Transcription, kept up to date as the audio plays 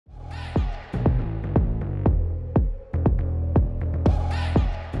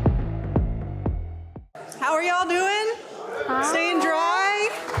y'all doing? Hi. Staying dry?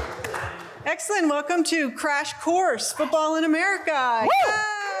 Excellent. Welcome to Crash Course, Football in America. Woo!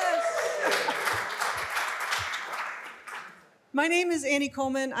 Yes! My name is Annie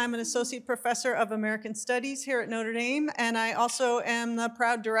Coleman. I'm an associate professor of American Studies here at Notre Dame, and I also am the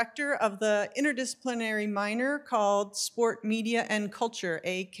proud director of the interdisciplinary minor called Sport, Media, and Culture,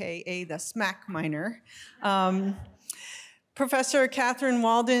 aka the SMAC minor. Professor Katherine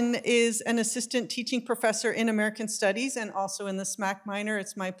Walden is an assistant teaching professor in American Studies and also in the SMAC minor.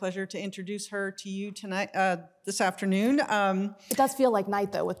 It's my pleasure to introduce her to you tonight, this afternoon. It does feel like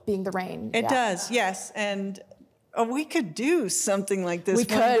night, though, with being the rain. It does, yes. And we could do something like this. We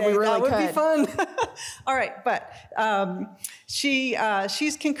could. We really could. That would be fun. All right, but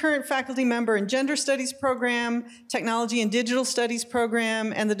she's concurrent faculty member in Gender Studies program, Technology and Digital Studies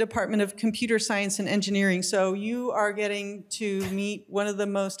program, and the Department of Computer Science and Engineering. So you are getting to meet one of the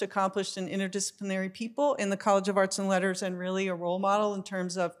most accomplished and interdisciplinary people in the College of Arts and Letters, and really a role model in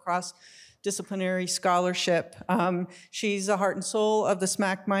terms of cross-disciplinary scholarship. She's the heart and soul of the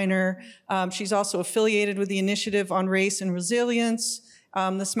SMAC minor. She's also affiliated with the Initiative on Race and Resilience,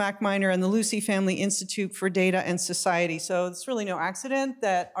 the SMAC minor, and the Lucy Family Institute for Data and Society. So it's really no accident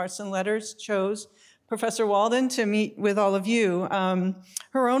that Arts and Letters chose Professor Walden to meet with all of you.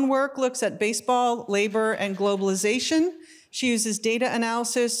 Her own work looks at baseball, labor, and globalization. She uses data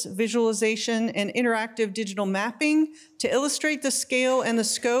analysis, visualization, and interactive digital mapping to illustrate the scale and the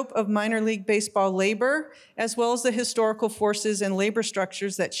scope of minor league baseball labor, as well as the historical forces and labor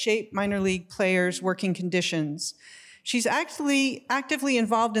structures that shape minor league players' working conditions. She's actively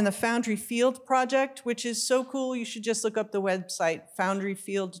involved in the Foundry Field project, which is so cool. You should just look up the website,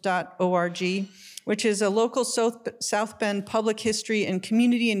 foundryfield.org, which is a local South Bend public history and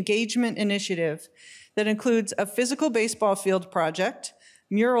community engagement initiative that includes a physical baseball field project,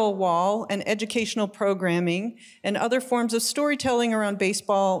 mural wall, and educational programming, and other forms of storytelling around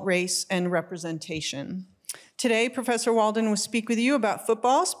baseball, race, and representation. Today, Professor Walden will speak with you about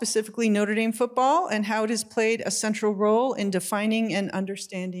football, specifically Notre Dame football, and how it has played a central role in defining and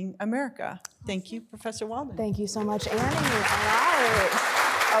understanding America. Thank you, Professor Walden. Thank you so much, Annie. All right.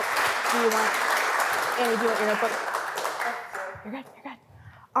 Oh, Annie, do you want your notebook? You're good, you're good.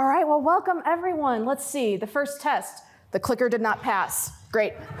 All right, well, welcome everyone. Let's see, the first test. The clicker did not pass.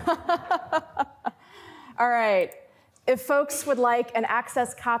 Great. All right. If folks would like an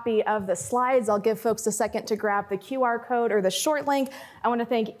access copy of the slides, I'll give folks a second to grab the QR code or the short link. I want to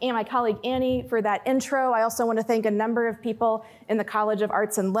thank my colleague Annie for that intro. I also want to thank a number of people in the College of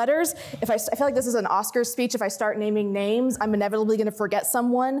Arts and Letters. I feel like this is an Oscar speech. If I start naming names, I'm inevitably going to forget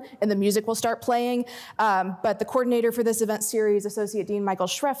someone, and the music will start playing. But the coordinator for this event series, Associate Dean Michael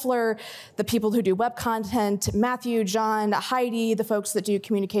Schreffler, the people who do web content, Matthew, John, Heidi, the folks that do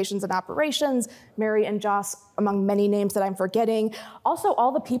communications and operations, Mary and Joss, among many names that I'm forgetting. Also,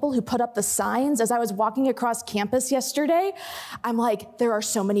 all the people who put up the signs. As I was walking across campus yesterday, I'm like, there are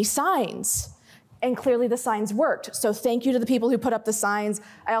so many signs. And clearly the signs worked. So thank you to the people who put up the signs.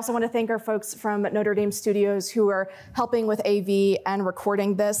 I also want to thank our folks from Notre Dame Studios who are helping with AV and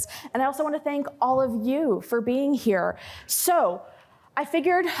recording this. And I also want to thank all of you for being here. So I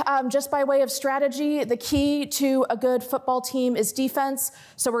figured just by way of strategy, the key to a good football team is defense.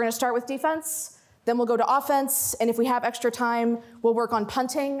 So we're going to start with defense. Then we'll go to offense, and if we have extra time, we'll work on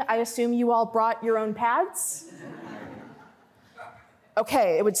punting. I assume you all brought your own pads?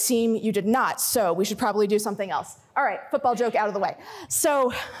 Okay, it would seem you did not, so we should probably do something else. All right, football joke out of the way.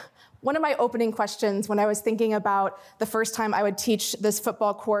 So one of my opening questions when I was thinking about the first time I would teach this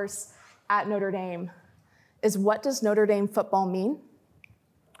football course at Notre Dame is, what does Notre Dame football mean?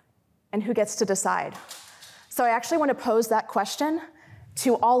 And who gets to decide? So I actually want to pose that question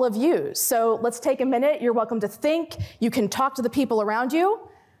to all of you. So let's take a minute. You're welcome to think. You can talk to the people around you.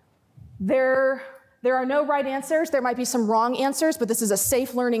 There are no right answers. There might be some wrong answers, but this is a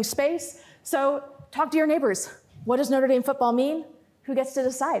safe learning space. So talk to your neighbors. What does Notre Dame football mean? Who gets to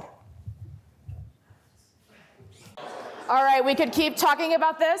decide? All right, we could keep talking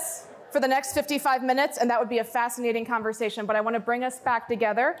about this for the next 55 minutes, and that would be a fascinating conversation, but I want to bring us back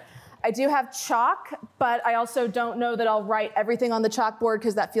together. I do have chalk, but I also don't know that I'll write everything on the chalkboard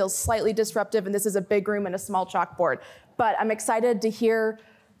because that feels slightly disruptive, and this is a big room and a small chalkboard. But I'm excited to hear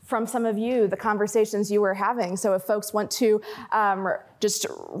from some of you the conversations you were having. So if folks want to just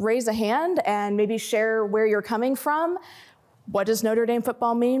raise a hand and maybe share where you're coming from, what does Notre Dame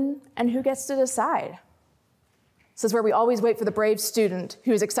football mean, and who gets to decide? This is where we always wait for the brave student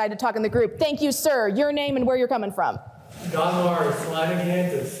who's excited to talk in the group. Thank you, sir. Your name and where you're coming from. Don Morris, Atlanta,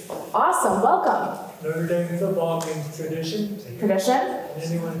 Kansas. Awesome, welcome. Notre Dame football means tradition. Tradition? And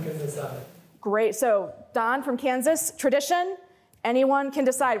anyone can decide. Great. So Don from Kansas, tradition. Anyone can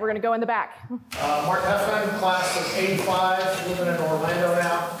decide. We're going to go in the back. Mark Huffman, class of '85, living in Orlando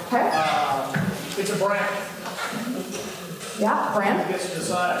now. Okay. It's a brand. Yeah, brand. He gets to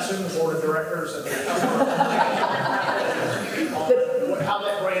decide. I assume the board of directors and how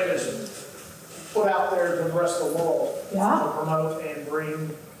that brand is put out there to the rest of the world to promote and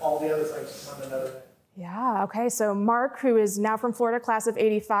bring all the other things on Notre Dame. Yeah, okay, so Mark, who is now from Florida, class of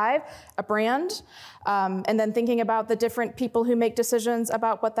 '85, a brand, and then thinking about the different people who make decisions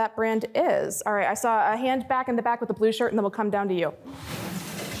about what that brand is. All right, I saw a hand back in the back with the blue shirt, and then we'll come down to you.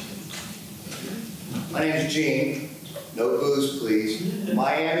 My name is Gene. No booze, please.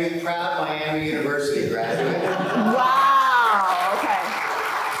 Proud Miami University graduate. Wow, okay.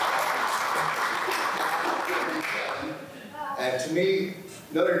 And to me,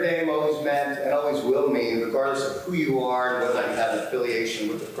 Notre Dame always meant and always will mean, regardless of who you are and whether you have an affiliation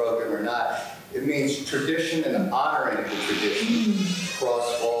with the program or not, it means tradition and honoring the tradition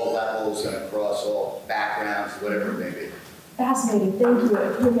across all levels and across all backgrounds, whatever it may be. Fascinating, thank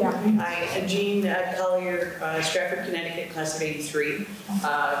you. Hi, Jean Collier, Stratford, Connecticut, class of '83.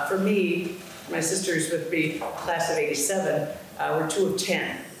 For me, my sisters with me, class of '87, we're 2 of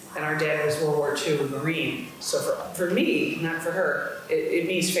 10, and our dad was World War II Marine. So for me, not for her, it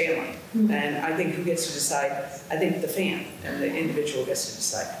means family. And I think who gets to decide? I think the fan and the individual gets to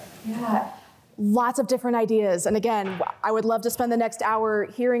decide. Yeah. Lots of different ideas. And again, I would love to spend the next hour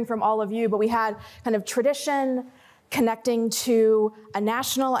hearing from all of you, but we had kind of tradition, connecting to a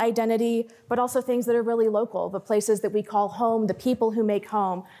national identity, but also things that are really local, the places that we call home, the people who make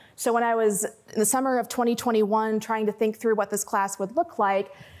home. So when I was in the summer of 2021 trying to think through what this class would look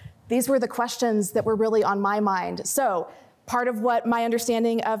like, these were the questions that were really on my mind. So part of what my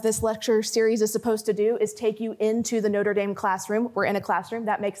understanding of this lecture series is supposed to do is take you into the Notre Dame classroom. We're in a classroom,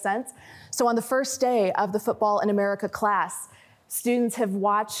 that makes sense. So on the first day of the Football in America class, students have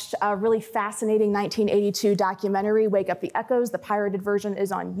watched a really fascinating 1982 documentary, Wake Up the Echoes. The pirated version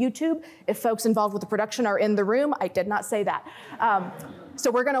is on YouTube. If folks involved with the production are in the room, I did not say that.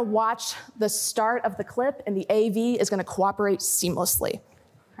 So we're gonna watch the start of the clip, and the AV is gonna cooperate seamlessly.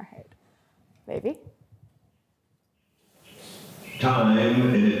 All right, maybe. Time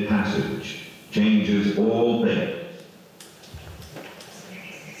in its passage changes all things.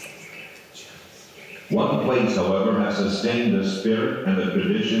 One place, however, has sustained the spirit and the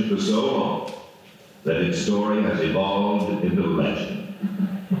tradition for so long that its story has evolved into legend.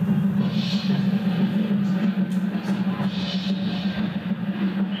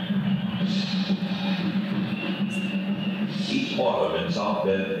 Each autumn in South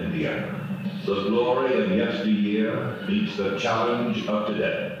Bend, Indiana, the glory of yesteryear meets the challenge of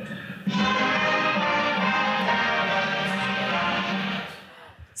today.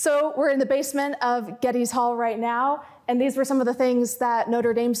 So we're in the basement of Getty's Hall right now, and these were some of the things that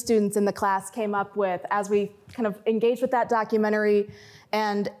Notre Dame students in the class came up with as we kind of engaged with that documentary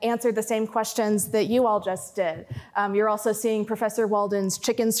and answered the same questions that you all just did. You're also seeing Professor Walden's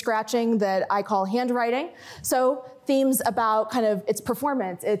chicken scratching that I call handwriting. So themes about kind of its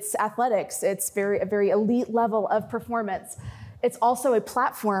performance, its athletics, its a very elite level of performance. It's also a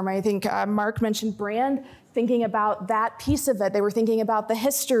platform. I think Mark mentioned brand, thinking about that piece of it. They were thinking about the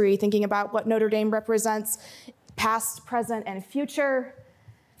history, thinking about what Notre Dame represents, past, present, and future.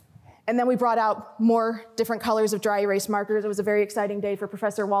 And then we brought out more different colors of dry erase markers. It was a very exciting day for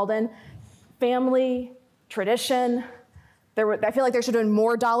Professor Walden. Family, tradition. I feel like there should have been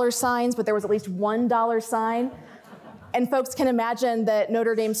more dollar signs, but there was at least $1 sign. And folks can imagine that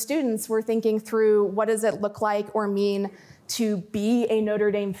Notre Dame students were thinking through what does it look like or mean to be a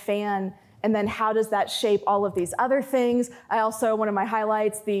Notre Dame fan, and then how does that shape all of these other things? I also, one of my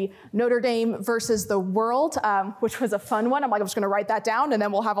highlights, the Notre Dame versus the world, which was a fun one. I'm like, I'm just gonna write that down and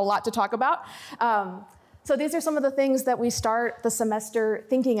then we'll have a lot to talk about. So these are some of the things that we start the semester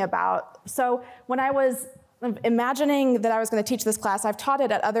thinking about. So when I was imagining that I was gonna teach this class, I've taught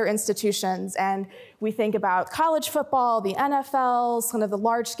it at other institutions, and we think about college football, the NFL, some of the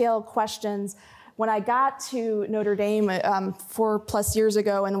large scale questions. When I got to Notre Dame 4+ years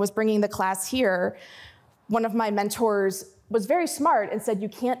ago and was bringing the class here, one of my mentors was very smart and said, you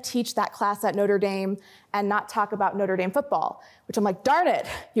can't teach that class at Notre Dame and not talk about Notre Dame football, which I'm like, darn it,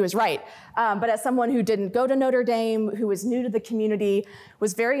 he was right. But as someone who didn't go to Notre Dame, who was new to the community,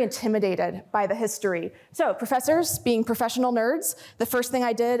 was very intimidated by the history. So professors, being professional nerds, the first thing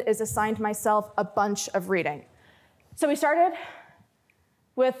I did is assigned myself a bunch of reading. So we started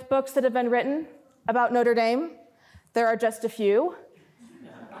with books that have been written about Notre Dame. There are just a few.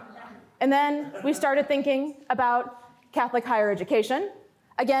 And then we started thinking about Catholic higher education.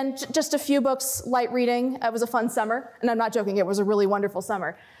 Again, just a few books, light reading. It was a fun summer, and I'm not joking, it was a really wonderful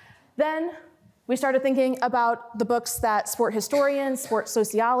summer. Then we started thinking about the books that sport historians, sport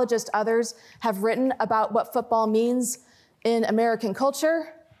sociologists, others have written about what football means in American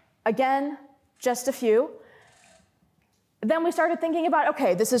culture. Again, just a few. Then we started thinking about,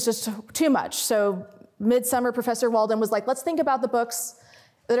 okay, this is just too much. So midsummer, Professor Walden was like, let's think about the books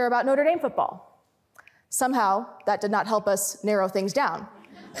that are about Notre Dame football. Somehow, that did not help us narrow things down.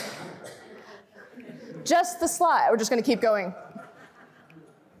 Just the slide, we're just gonna keep going.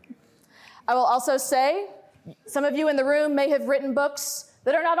 I will also say, some of you in the room may have written books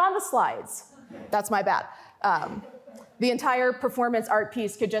that are not on the slides. That's my bad. The entire performance art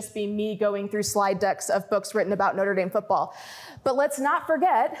piece could just be me going through slide decks of books written about Notre Dame football. But let's not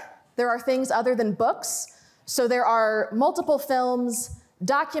forget, there are things other than books. So there are multiple films,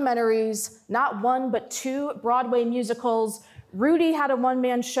 documentaries, not one, but 2 Broadway musicals. Rudy had a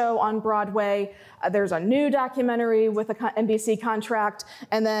one-man show on Broadway. There's a new documentary with an NBC contract.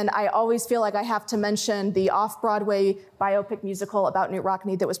 And then I always feel like I have to mention the off-Broadway biopic musical about Knute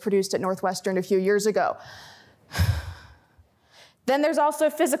Rockne that was produced at Northwestern a few years ago. Then there's also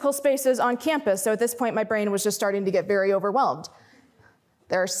physical spaces on campus. So at this point, my brain was just starting to get very overwhelmed.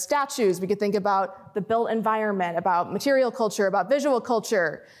 There are statues. We could think about the built environment, about material culture, about visual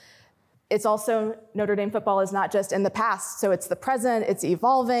culture. It's also, Notre Dame football is not just in the past, so it's the present, it's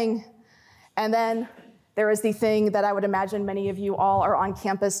evolving. And then there is the thing that I would imagine many of you all are on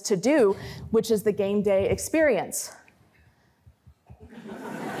campus to do, which is the game day experience.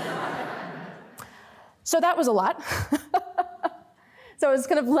 So that was a lot. So I was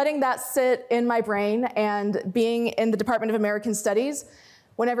kind of letting that sit in my brain, and being in the Department of American Studies,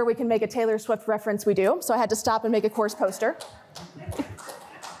 whenever we can make a Taylor Swift reference, we do. So I had to stop and make a course poster.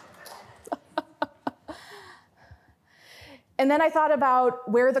 And then I thought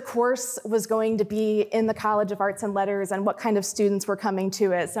about where the course was going to be in the College of Arts and Letters and what kind of students were coming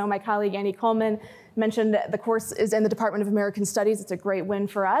to it. So my colleague Annie Coleman mentioned that the course is in the Department of American Studies. It's a great win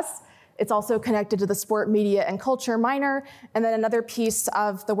for us. It's also connected to the Sport, Media, and Culture minor. And then another piece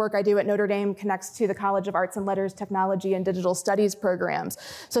of the work I do at Notre Dame connects to the College of Arts and Letters, Technology, and Digital Studies programs.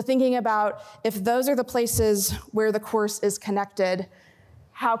 So thinking about if those are the places where the course is connected,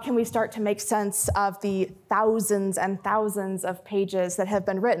 how can we start to make sense of the thousands and thousands of pages that have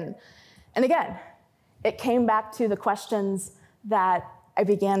been written? And again, it came back to the questions that I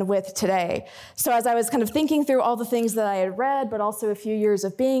began with today. So as I was kind of thinking through all the things that I had read, but also a few years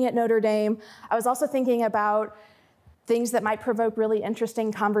of being at Notre Dame, I was also thinking about things that might provoke really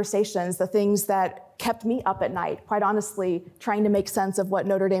interesting conversations, the things that kept me up at night, quite honestly, trying to make sense of what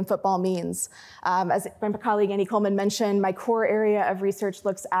Notre Dame football means. As my colleague Annie Coleman mentioned, my core area of research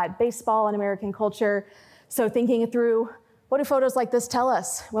looks at baseball and American culture. So thinking through, what do photos like this tell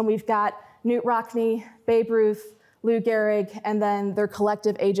us when we've got Knute Rockne, Babe Ruth, Lou Gehrig, and then their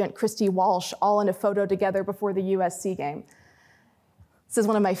collective agent, Christy Walsh, all in a photo together before the USC game. This is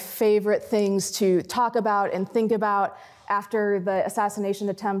one of my favorite things to talk about and think about. After the assassination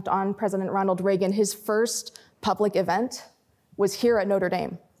attempt on President Ronald Reagan, his first public event was here at Notre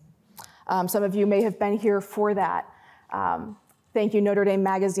Dame. Some of you may have been here for that. Thank you, Notre Dame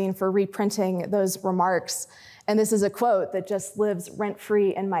Magazine, for reprinting those remarks. And this is a quote that just lives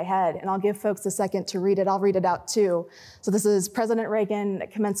rent-free in my head, and I'll give folks a second to read it. I'll read it out too. So this is President Reagan,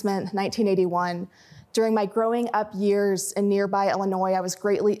 commencement, 1981. During my growing up years in nearby Illinois, I was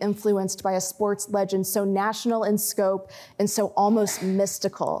greatly influenced by a sports legend so national in scope and so almost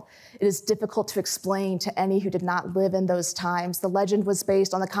mystical. It is difficult to explain to any who did not live in those times. The legend was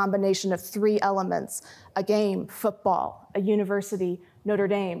based on the combination of 3 elements: a game, football; a university, Notre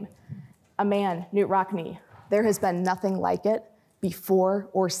Dame; a man, Knute Rockne. There has been nothing like it before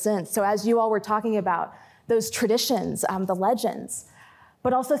or since. So as you all were talking about those traditions, the legends,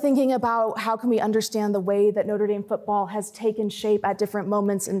 but also thinking about how can we understand the way that Notre Dame football has taken shape at different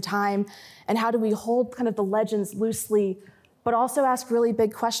moments in time, and how do we hold kind of the legends loosely, but also ask really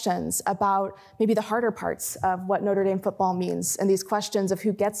big questions about maybe the harder parts of what Notre Dame football means, and these questions of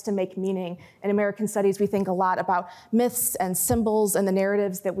who gets to make meaning. In American studies, we think a lot about myths and symbols and the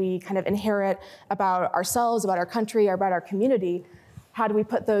narratives that we kind of inherit about ourselves, about our country, or about our community. How do we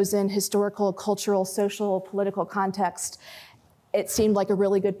put those in historical, cultural, social, political context? It seemed like a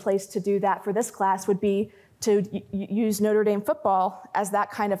really good place to do that for this class would be to use Notre Dame football as that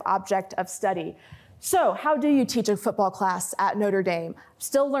kind of object of study. So how do you teach a football class at Notre Dame?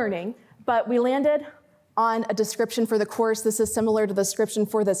 Still learning, but we landed on a description for the course. This is similar to the description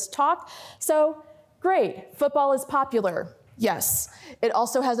for this talk. So great, football is popular. Yes. It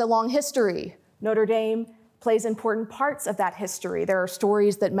also has a long history. Notre Dame plays important parts of that history. There are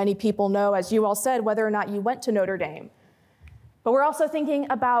stories that many people know, as you all said, whether or not you went to Notre Dame. But we're also thinking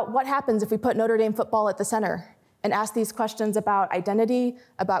about what happens if we put Notre Dame football at the center and ask these questions about identity,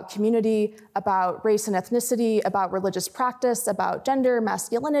 about community, about race and ethnicity, about religious practice, about gender,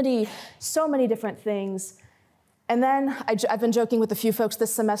 masculinity, so many different things. And then I've been joking with a few folks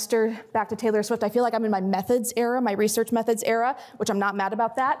this semester, back to Taylor Swift, I feel like I'm in my methods era, my research methods era, which I'm not mad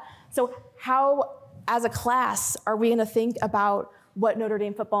about that. So how, as a class, are we gonna think about what Notre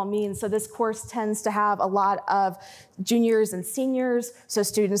Dame football means? So this course tends to have a lot of juniors and seniors, so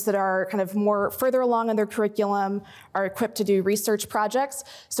students that are kind of more further along in their curriculum are equipped to do research projects.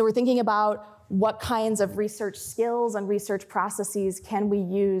 So we're thinking about what kinds of research skills and research processes can we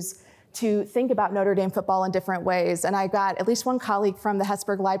use to think about Notre Dame football in different ways. And I got at least one colleague from the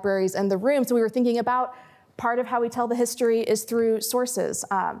Hesburgh Libraries in the room, so we were thinking about part of how we tell the history is through sources.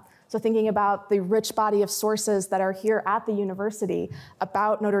 So thinking about the rich body of sources that are here at the university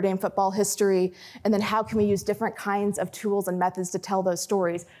about Notre Dame football history, and then how can we use different kinds of tools and methods to tell those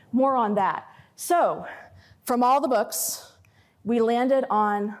stories. More on that. So from all the books, we landed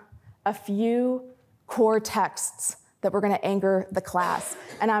on a few core texts that we're gonna anchor the class.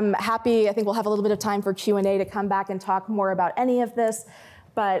 And I'm happy, I think we'll have a little bit of time for Q&A to come back and talk more about any of this.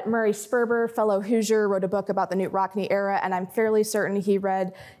 But Murray Sperber, fellow Hoosier, wrote a book about the Knute Rockne era, and I'm fairly certain he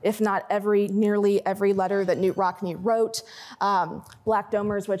read, if not nearly every letter that Knute Rockne wrote. Black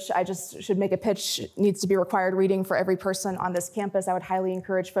Domers, which I just should make a pitch, needs to be required reading for every person on this campus. I would highly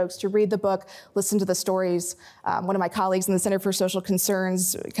encourage folks to read the book, listen to the stories. One of my colleagues in the Center for Social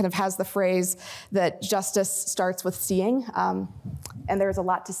Concerns kind of has the phrase that justice starts with seeing, and there's a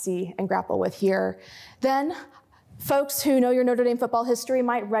lot to see and grapple with here. Then, folks who know your Notre Dame football history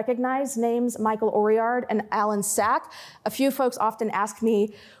might recognize names Michael Oriard and Alan Sack. A few folks often ask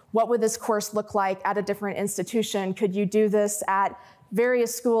me, what would this course look like at a different institution? Could you do this at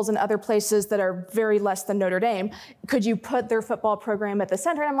various schools and other places that are very less than Notre Dame? Could you put their football program at the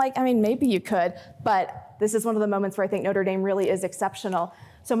center? And I'm like, I mean, maybe you could, but this is one of the moments where I think Notre Dame really is exceptional.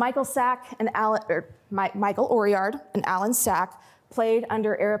 So Michael Oriard and Alan Sack played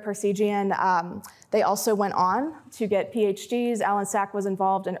under Ara Parsegian. They also went on to get PhDs. Alan Sack was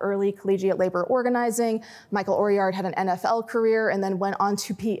involved in early collegiate labor organizing. Michael Oriard had an NFL career and then went on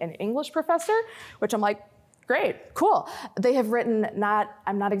to be an English professor, which I'm like, great, cool. They have written,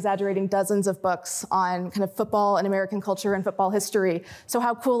 I'm not exaggerating, dozens of books on kind of football and American culture and football history. So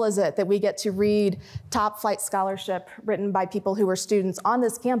how cool is it that we get to read top flight scholarship written by people who were students on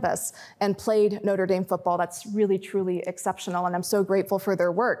this campus and played Notre Dame football? That's really, truly exceptional, and I'm so grateful for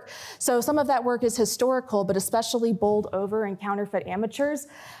their work. So some of that work is historical, but especially bowled over in Counterfeit Amateurs.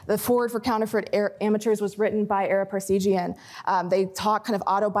 The foreword for Counterfeit Amateurs was written by Ara Parsegian. They talk kind of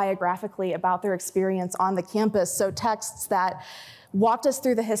autobiographically about their experience on the campus, so texts that walked us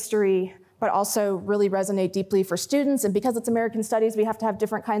through the history, but also really resonate deeply for students. And because it's American Studies, we have to have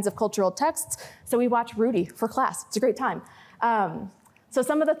different kinds of cultural texts. So we watch Rudy for class. It's a great time. So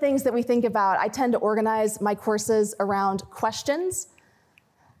some of the things that we think about, I tend to organize my courses around questions.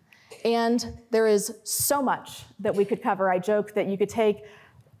 And there is so much that we could cover. I joke that you could take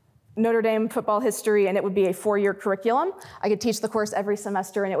Notre Dame football history and it would be a 4-year curriculum. I could teach the course every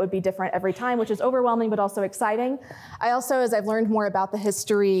semester and it would be different every time, which is overwhelming but also exciting. I also, as I've learned more about the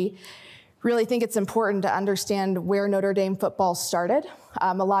history, really think it's important to understand where Notre Dame football started.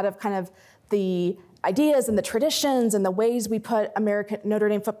 A lot of kind of the ideas and the traditions and the ways we put Notre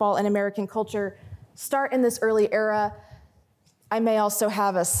Dame football in American culture start in this early era. I may also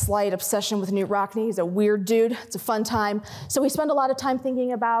have a slight obsession with Knute Rockne. He's a weird dude. It's a fun time. So we spend a lot of time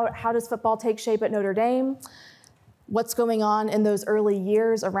thinking about how does football take shape at Notre Dame, what's going on in those early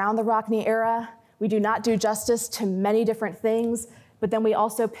years around the Rockne era. We do not do justice to many different things, but then we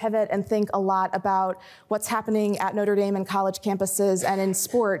also pivot and think a lot about what's happening at Notre Dame and college campuses and in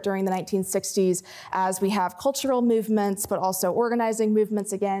sport during the 1960s as we have cultural movements, but also organizing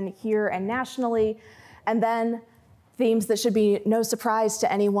movements again here and nationally. And then themes that should be no surprise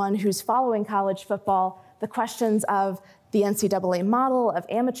to anyone who's following college football, the questions of the NCAA model, of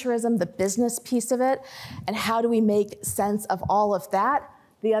amateurism, the business piece of it, and how do we make sense of all of that?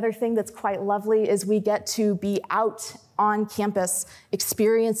 The other thing that's quite lovely is we get to be out on campus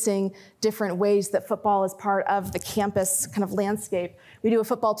experiencing different ways that football is part of the campus kind of landscape. We do a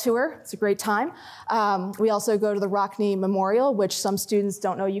football tour, it's a great time. We also go to the Rockne Memorial, which some students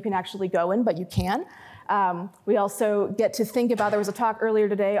don't know you can actually go in, but you can. We also get to think about, there was a talk earlier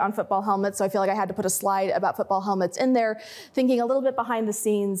today on football helmets, so I feel like I had to put a slide about football helmets in there, thinking a little bit behind the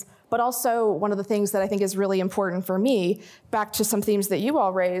scenes, but also one of the things that I think is really important for me, back to some themes that you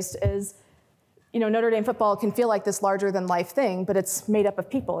all raised, is Notre Dame football can feel like this larger than life thing, but it's made up of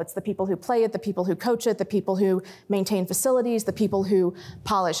people. It's the people who play it, the people who coach it, the people who maintain facilities, the people who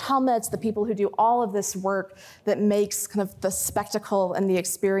polish helmets, the people who do all of this work that makes kind of the spectacle and the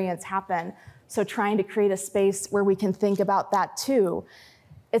experience happen. So trying to create a space where we can think about that too.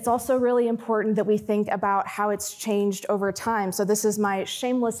 It's also really important that we think about how it's changed over time. So this is my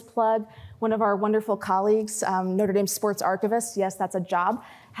shameless plug. One of our wonderful colleagues, Notre Dame sports archivist, yes, that's a job,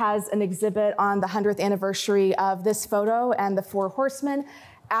 has an exhibit on the 100th anniversary of this photo and the Four Horsemen.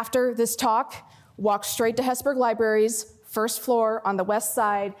 After this talk, walk straight to Hesburgh Libraries, first floor on the west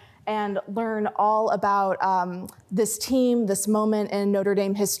side, and learn all about this team, this moment in Notre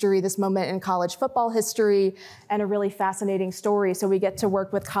Dame history, this moment in college football history, and a really fascinating story. So we get to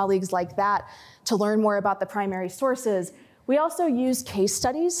work with colleagues like that to learn more about the primary sources. We also use case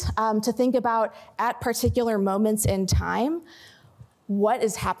studies to think about, at particular moments in time, what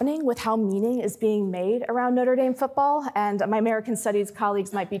is happening with how meaning is being made around Notre Dame football. And my American Studies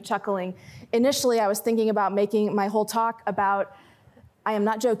colleagues might be chuckling. Initially, I was thinking about making my whole talk about, I am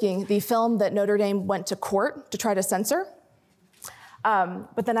not joking, the film that Notre Dame went to court to try to censor.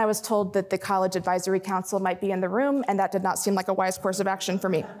 But then I was told that the College Advisory Council might be in the room, and that did not seem like a wise course of action for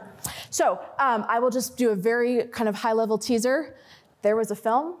me. So I will just do a very kind of high-level teaser. There was a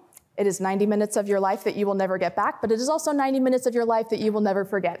film. It is 90 minutes of your life that you will never get back, but it is also 90 minutes of your life that you will never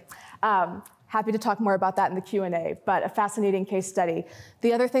forget. Happy to talk more about that in the Q&A, but a fascinating case study.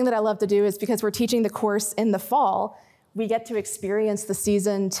 The other thing that I love to do is, because we're teaching the course in the fall, we get to experience the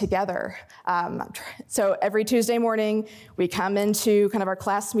season together. So every Tuesday morning, we come into kind of our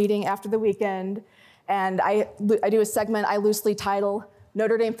class meeting after the weekend, and I do a segment I loosely title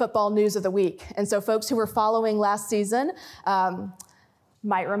Notre Dame Football News of the Week. And so folks who were following last season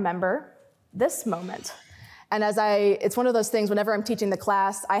might remember this moment. And it's one of those things, whenever I'm teaching the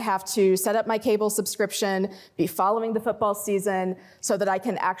class, I have to set up my cable subscription, be following the football season so that I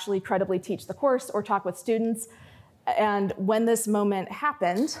can actually credibly teach the course or talk with students. And when this moment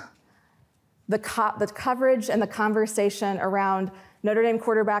happened, the coverage and the conversation around Notre Dame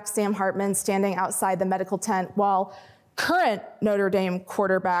quarterback Sam Hartman standing outside the medical tent while current Notre Dame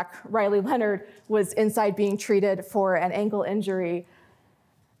quarterback Riley Leonard was inside being treated for an ankle injury.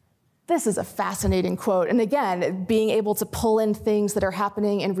 This is a fascinating quote. And again, being able to pull in things that are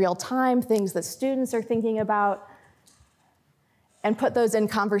happening in real time, things that students are thinking about, and put those in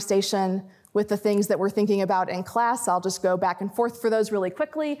conversation with the things that we're thinking about in class. I'll just go back and forth for those really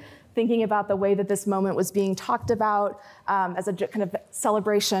quickly, thinking about the way that this moment was being talked about as a kind of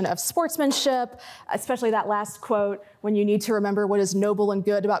celebration of sportsmanship, especially that last quote, when you need to remember what is noble and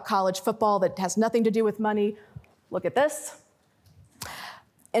good about college football that has nothing to do with money. Look at this.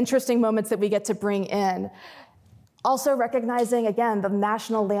 Interesting moments that we get to bring in. Also recognizing, again, the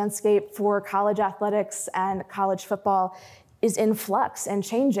national landscape for college athletics and college football is in flux and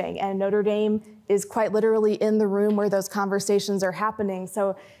changing, and Notre Dame is quite literally in the room where those conversations are happening.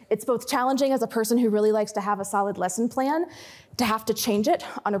 So it's both challenging as a person who really likes to have a solid lesson plan to have to change it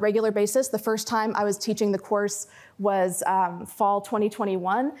on a regular basis. The first time I was teaching the course was fall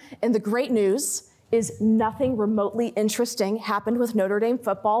 2021, and the great news is nothing remotely interesting happened with Notre Dame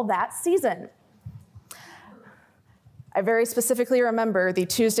football that season. I very specifically remember the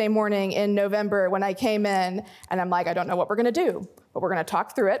Tuesday morning in November when I came in, and I'm like, I don't know what we're gonna do, but we're gonna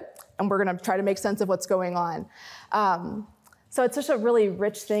talk through it, and we're gonna try to make sense of what's going on. So it's such a really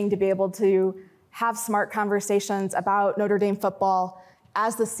rich thing to be able to have smart conversations about Notre Dame football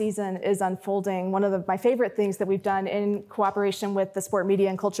as the season is unfolding. One of my favorite things that we've done in cooperation with the Sport Media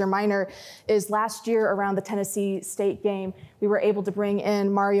and Culture minor is last year around the Tennessee State game, we were able to bring in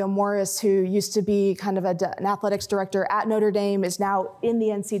Mario Morris, who used to be kind of an athletics director at Notre Dame, is now in the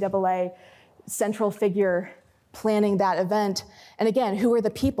NCAA, central figure planning that event. And again, who are the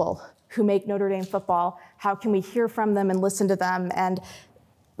people who make Notre Dame football? How can we hear from them and listen to them and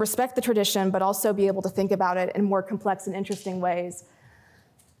respect the tradition, but also be able to think about it in more complex and interesting ways?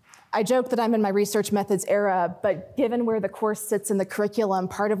 I joke that I'm in my research methods era, but given where the course sits in the curriculum,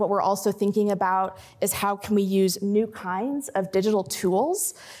 part of what we're also thinking about is how can we use new kinds of digital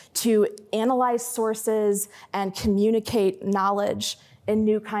tools to analyze sources and communicate knowledge in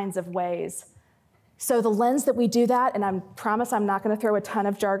new kinds of ways. So the lens that we do that, and I promise I'm not gonna throw a ton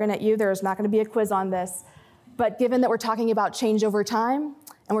of jargon at you, there's not gonna be a quiz on this, but given that we're talking about change over time,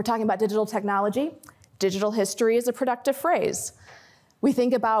 and we're talking about digital technology, digital history is a productive phrase. We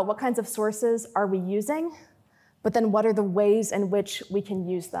think about what kinds of sources are we using, but then what are the ways in which we can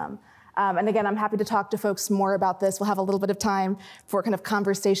use them? And again, I'm happy to talk to folks more about this. We'll have a little bit of time for kind of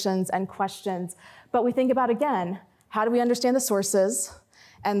conversations and questions. But we think about, again, how do we understand the sources?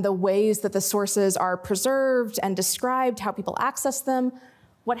 and the ways that the sources are preserved and described, how people access them,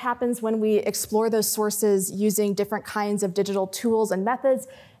 what happens when we explore those sources using different kinds of digital tools and methods,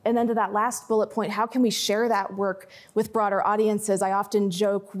 and then to that last bullet point, how can we share that work with broader audiences? I often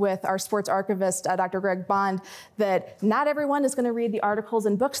joke with our sports archivist, Dr. Greg Bond, that not everyone is going to read the articles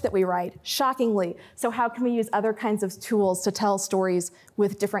and books that we write, shockingly. So how can we use other kinds of tools to tell stories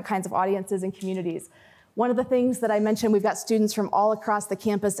with different kinds of audiences and communities? One of the things that I mentioned, we've got students from all across the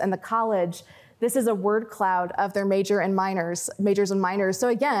campus and the college. This is a word cloud of their majors and minors. So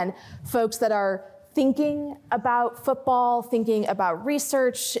again, folks that are thinking about football, thinking about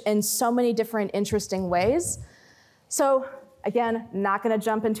research in so many different interesting ways. So again, not gonna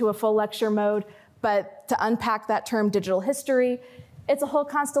jump into a full lecture mode, but to unpack that term digital history, it's a whole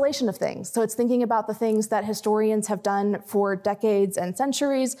constellation of things. So it's thinking about the things that historians have done for decades and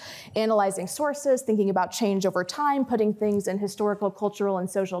centuries, analyzing sources, thinking about change over time, putting things in historical, cultural, and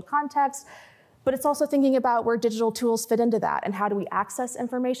social context. But it's also thinking about where digital tools fit into that and how do we access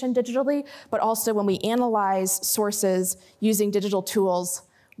information digitally, but also when we analyze sources using digital tools,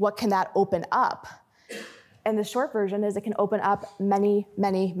 what can that open up? And the short version is it can open up many,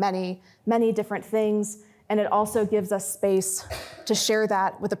 many, many, many different things. And it also gives us space to share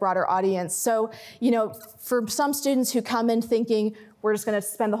that with a broader audience. So, you know, for some students who come in thinking, we're just gonna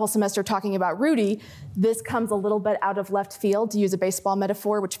spend the whole semester talking about Rudy, this comes a little bit out of left field, to use a baseball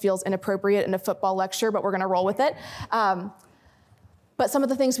metaphor, which feels inappropriate in a football lecture, but we're gonna roll with it. But some of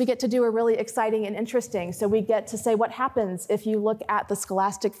the things we get to do are really exciting and interesting. So we get to say what happens if you look at the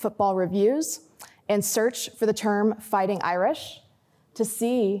Scholastic Football Reviews and search for the term Fighting Irish to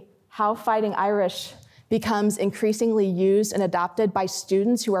see how Fighting Irish becomes increasingly used and adopted by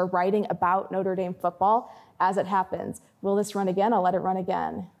students who are writing about Notre Dame football as it happens. Will this run again? I'll let it run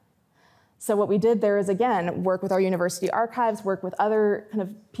again. So what we did there is, again, work with our university archives, work with other kind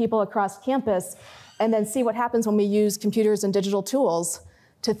of people across campus, and then see what happens when we use computers and digital tools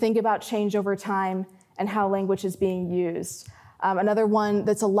to think about change over time and how language is being used. Another one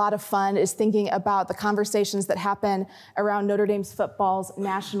that's a lot of fun is thinking about the conversations that happen around Notre Dame's football's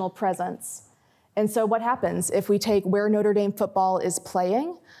national presence. And so what happens if we take where Notre Dame football is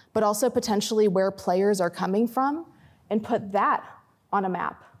playing, but also potentially where players are coming from, and put that on a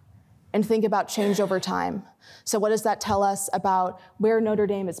map and think about change over time? So what does that tell us about where Notre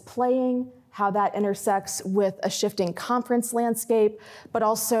Dame is playing, how that intersects with a shifting conference landscape, but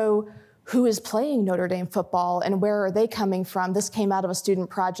also who is playing Notre Dame football and where are they coming from? This came out of a student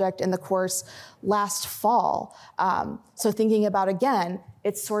project in the course last fall. So thinking about, again,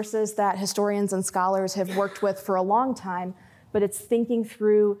 it's sources that historians and scholars have worked with for a long time, but it's thinking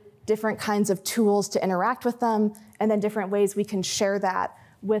through different kinds of tools to interact with them, and then different ways we can share that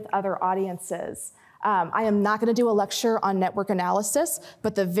with other audiences. I am not gonna do a lecture on network analysis,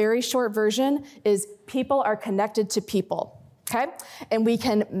 but the very short version is people are connected to people, okay? And we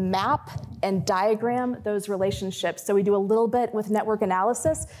can map and diagram those relationships. So we do a little bit with network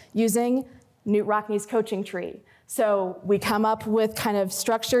analysis using Newt Rockney's coaching tree. So we come up with kind of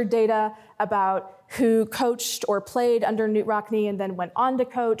structured data about who coached or played under Newt Rockney and then went on to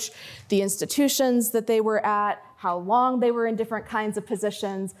coach, the institutions that they were at, how long they were in different kinds of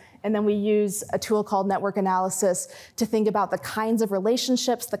positions, and then we use a tool called network analysis to think about the kinds of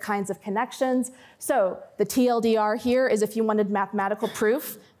relationships, the kinds of connections. So the TLDR here is if you wanted mathematical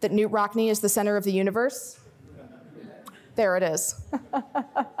proof that Newt Rockney is the center of the universe. There it is.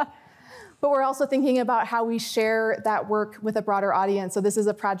 But we're also thinking about how we share that work with a broader audience. So this is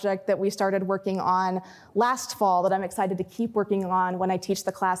a project that we started working on last fall that I'm excited to keep working on when I teach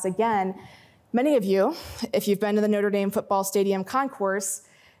the class again. Many of you, if you've been to the Notre Dame football stadium concourse,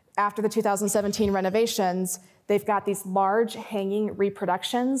 after the 2017 renovations, they've got these large hanging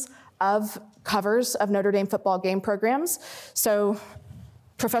reproductions of covers of Notre Dame football game programs. So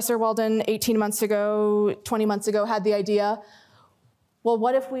Professor Walden 18 months ago, 20 months ago had the idea, well,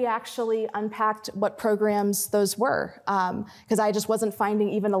 what if we actually unpacked what programs those were? Because I just wasn't finding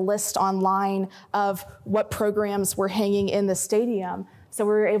even a list online of what programs were hanging in the stadium. So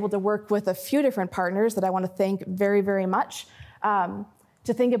we were able to work with a few different partners that I want to thank very, very much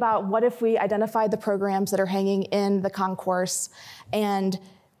to think about what if we identified the programs that are hanging in the concourse and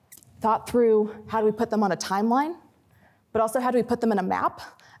thought through how do we put them on a timeline, but also how do we put them in a map?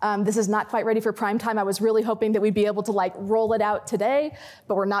 This is not quite ready for prime time. I was really hoping that we'd be able to like roll it out today,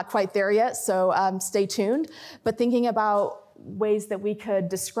 but we're not quite there yet, so stay tuned. But thinking about ways that we could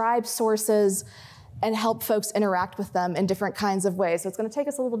describe sources and help folks interact with them in different kinds of ways. So it's gonna take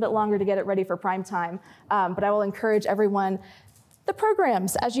us a little bit longer to get it ready for prime time, but I will encourage everyone, the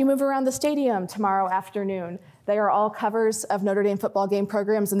programs as you move around the stadium tomorrow afternoon, They are all covers of Notre Dame football game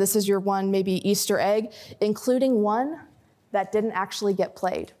programs, and this is your one maybe Easter egg, including one that didn't actually get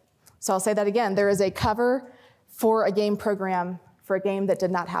played. So I'll say that again. There is a cover for a game program for a game that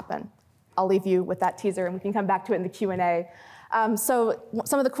did not happen. I'll leave you with that teaser, and we can come back to it in the Q&A. So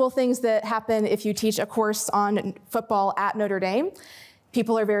some of the cool things that happen if you teach a course on football at Notre Dame,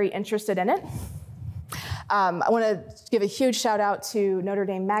 people are very interested in it. I want to give a huge shout out to Notre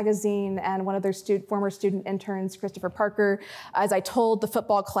Dame Magazine and one of their former student interns, Christopher Parker. As I told the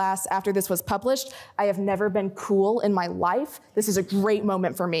football class after this was published, I have never been cool in my life. This is a great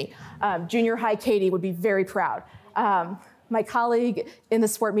moment for me. Junior high Katie would be very proud. My colleague in the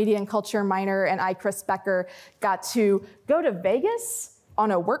sport media and culture minor and I, Chris Becker, got to go to Vegas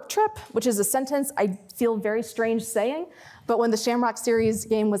on a work trip, which is a sentence I feel very strange saying. But when the Shamrock Series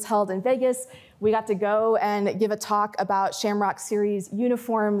game was held in Vegas, we got to go and give a talk about Shamrock Series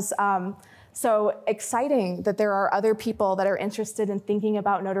uniforms. So exciting that there are other people that are interested in thinking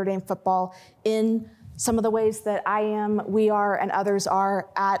about Notre Dame football in some of the ways that I am, we are, and others are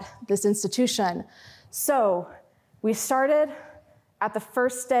at this institution. So we started at the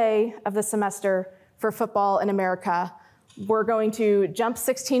first day of the semester for football in America. We're going to jump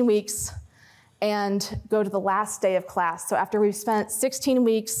 16 weeks and go to the last day of class. So after we've spent 16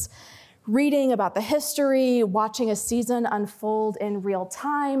 weeks reading about the history, watching a season unfold in real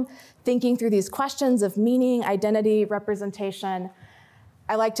time, thinking through these questions of meaning, identity, representation,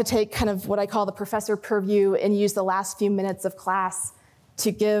 I like to take kind of what I call the professor purview and use the last few minutes of class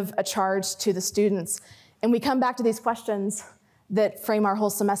to give a charge to the students. And we come back to these questions that frame our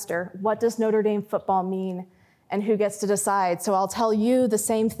whole semester. What does Notre Dame football mean? And who gets to decide? So I'll tell you the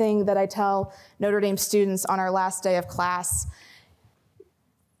same thing that I tell Notre Dame students on our last day of class.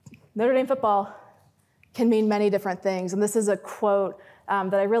 Notre Dame football can mean many different things. And this is a quote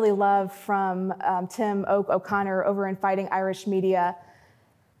that I really love from Tim O'Connor over in Fighting Irish Media.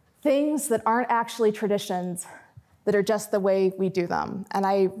 Things that aren't actually traditions, that are just the way we do them. And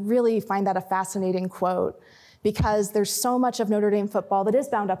I really find that a fascinating quote because there's so much of Notre Dame football that is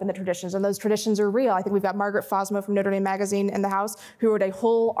bound up in the traditions, and those traditions are real. I think we've got Margaret Fosmo from Notre Dame Magazine in the house who wrote a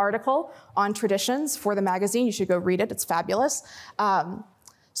whole article on traditions for the magazine. You should go read it, it's fabulous.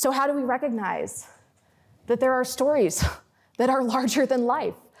 So how do we recognize that there are stories that are larger than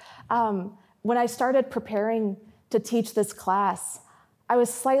life? When I started preparing to teach this class, I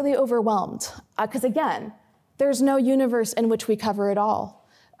was slightly overwhelmed because again, there's no universe in which we cover it all.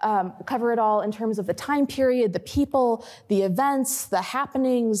 Cover it all in terms of the time period, the people, the events, the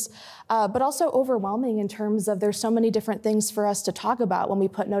happenings, but also overwhelming in terms of there's so many different things for us to talk about when we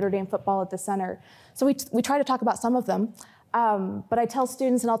put Notre Dame football at the center. So we try to talk about some of them, but I tell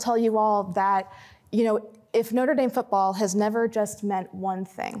students and I'll tell you all that, if Notre Dame football has never just meant one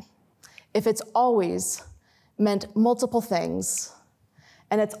thing, if it's always meant multiple things,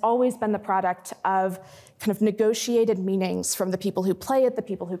 and it's always been the product of kind of negotiated meanings from the people who play it, the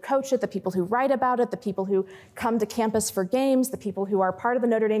people who coach it, the people who write about it, the people who come to campus for games, the people who are part of the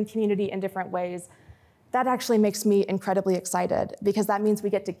Notre Dame community in different ways. That actually makes me incredibly excited because that means we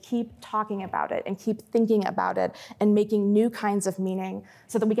get to keep talking about it and keep thinking about it and making new kinds of meaning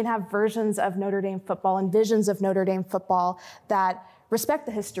so that we can have versions of Notre Dame football and visions of Notre Dame football that respect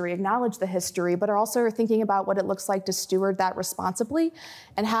the history, acknowledge the history, but are also thinking about what it looks like to steward that responsibly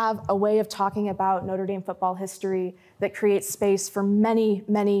and have a way of talking about Notre Dame football history that creates space for many,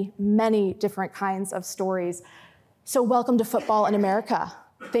 many, many different kinds of stories. So welcome to Football in America.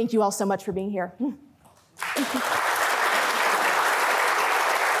 Thank you all so much for being here. Thank you.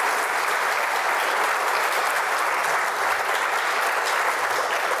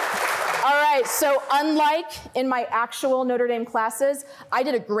 So unlike in my actual Notre Dame classes, I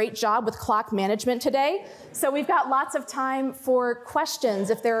did a great job with clock management today. So we've got lots of time for questions.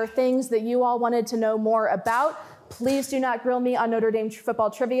 If there are things that you all wanted to know more about, please do not grill me on Notre Dame football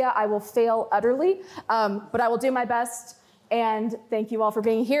trivia. I will fail utterly, but I will do my best. And thank you all for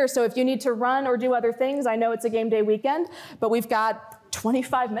being here. So if you need to run or do other things, I know it's a game day weekend, but we've got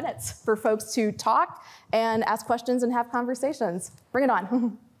 25 minutes for folks to talk and ask questions and have conversations. Bring it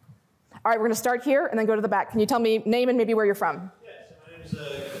on. All right, we're going to start here and then go to the back. Can you tell me name and maybe where you're from? Yeah, so my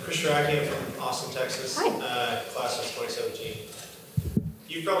name is Chris Stracke. I'm from Austin, Texas. Hi. Class of 2017.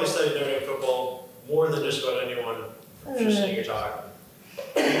 You've probably studied Notre Dame football more than just about anyone just seeing your talk.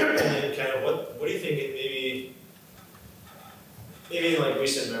 And then kind of what do you think maybe in like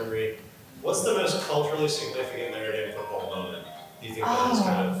recent memory, what's the most culturally significant Notre Dame football moment do you think that has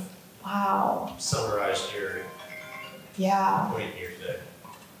kind of summarized your point here today?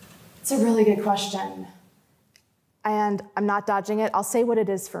 It's a really good question. And I'm not dodging it. I'll say what it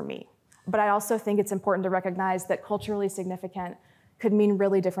is for me. But I also think it's important to recognize that culturally significant could mean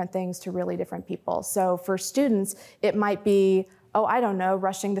really different things to really different people. So for students, it might be, oh, I don't know,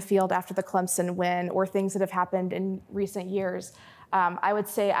 rushing the field after the Clemson win, or things that have happened in recent years. I would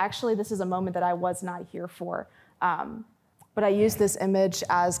say, actually, this is a moment that I was not here for. But I use this image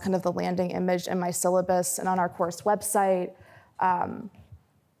as kind of the landing image in my syllabus and on our course website.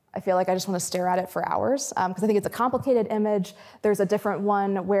 I feel like I just want to stare at it for hours because I think it's a complicated image. There's a different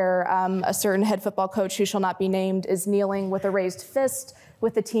one where a certain head football coach who shall not be named is kneeling with a raised fist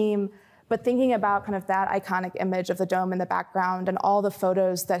with the team. But thinking about kind of that iconic image of the dome in the background and all the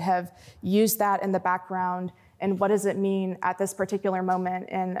photos that have used that in the background, and what does it mean at this particular moment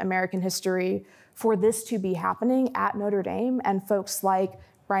in American history for this to be happening at Notre Dame, and folks like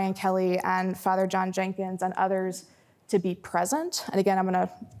Brian Kelly and Father John Jenkins and others to be present. And again, I'm going to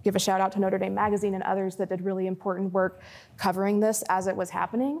give a shout out to Notre Dame Magazine and others that did really important work covering this as it was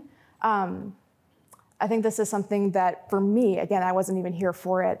happening. I think this is something that, for me, again, I wasn't even here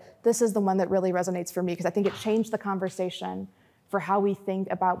for it, this is the one that really resonates for me because I think it changed the conversation for how we think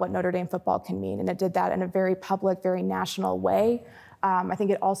about what Notre Dame football can mean. And it did that in a very public, very national way. I think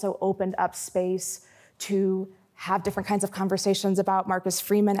it also opened up space to have different kinds of conversations about Marcus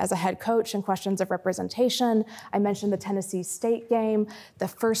Freeman as a head coach and questions of representation. I mentioned the Tennessee State game, the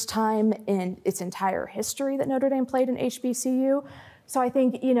first time in its entire history that Notre Dame played in HBCU. So I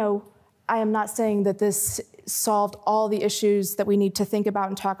think, you know, I am not saying that this solved all the issues that we need to think about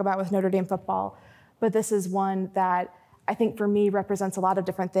and talk about with Notre Dame football, but this is one that I think for me represents a lot of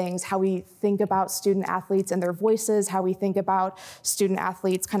different things, how we think about student athletes and their voices, how we think about student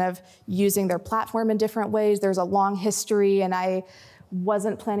athletes kind of using their platform in different ways. There's a long history, and I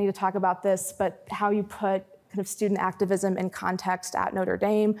wasn't planning to talk about this, but how you put kind of student activism in context at Notre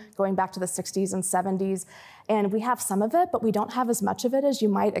Dame, going back to the 60s and 70s. And we have some of it, but we don't have as much of it as you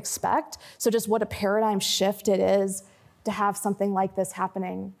might expect. So just what a paradigm shift it is to have something like this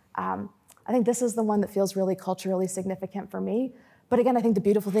happening. I think this is the one that feels really culturally significant for me. But again, I think the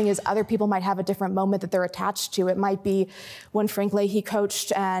beautiful thing is other people might have a different moment that they're attached to. It might be when Frank Leahy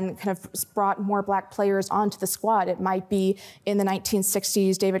coached and kind of brought more Black players onto the squad. It might be in the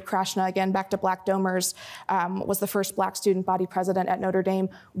 1960s, David Krashna, again, back to Black Domers, was the first Black student body president at Notre Dame,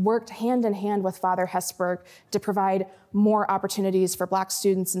 worked hand in hand with Father Hesburgh to provide more opportunities for Black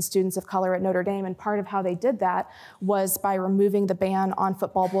students and students of color at Notre Dame. And part of how they did that was by removing the ban on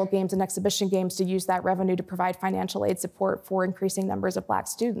football bowl games and exhibition games to use that revenue to provide financial aid support for increasing numbers of Black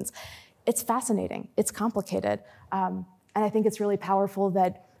students. It's fascinating, it's complicated. And I think it's really powerful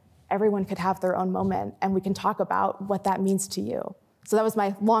that everyone could have their own moment and we can talk about what that means to you. So that was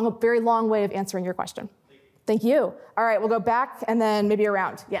my very long way of answering your question. Thank you. All right, we'll go back and then maybe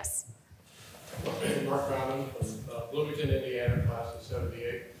around. Yes. Mark Bauman from Bloomington, Indiana, class of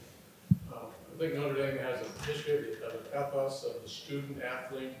 78. I think Notre Dame has a history of the ethos of the student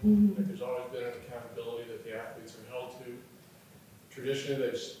athlete. I think there's always been an accountability that the athletes are held to. Traditionally,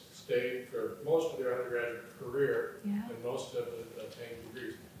 they've stayed for most of their undergraduate career, and most have attained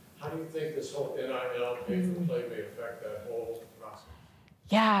degrees. How do you think this whole NIL pay-for-play may affect that whole process?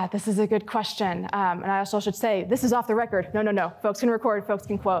 Yeah, this is a good question. And I also should say, this is off the record. No. Folks can record, folks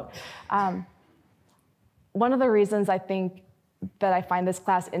can quote. One of the reasons I think that I find this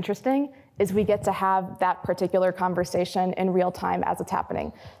class interesting is we get to have that particular conversation in real time as it's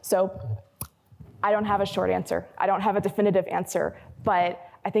happening. So I don't have a short answer. I don't have a definitive answer, but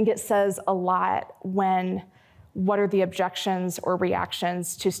I think it says a lot when what are the objections or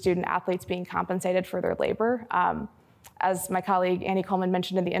reactions to student athletes being compensated for their labor. As my colleague Annie Coleman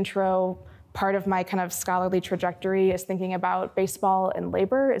mentioned in the intro, part of my kind of scholarly trajectory is thinking about baseball and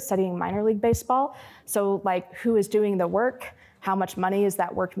labor, is studying minor league baseball. So like, who is doing the work? How much money is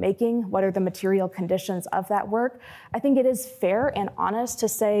that work making? What are the material conditions of that work? I think it is fair and honest to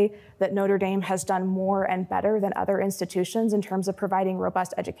say that Notre Dame has done more and better than other institutions in terms of providing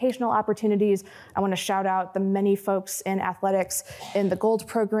robust educational opportunities. I want to shout out the many folks in athletics in the Gold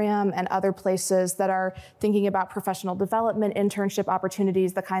program and other places that are thinking about professional development, internship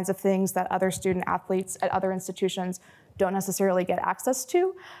opportunities, the kinds of things that other student athletes at other institutions don't necessarily get access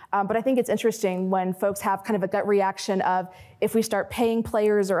to. But I think it's interesting when folks have kind of a gut reaction of, if we start paying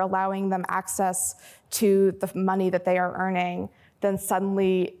players or allowing them access to the money that they are earning, then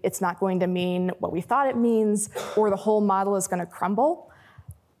suddenly it's not going to mean what we thought it means, or the whole model is going to crumble.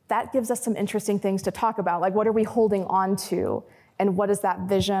 That gives us some interesting things to talk about, like what are we holding on to, and what is that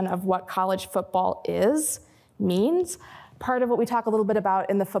vision of what college football means. Part of what we talk a little bit about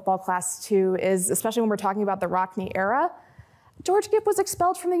in the football class too is, especially when we're talking about the Rockne era, George Gipp was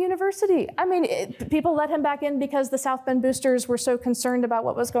expelled from the university. I mean, people let him back in because the South Bend boosters were so concerned about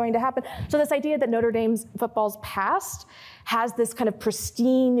what was going to happen. So this idea that Notre Dame's football's past has this kind of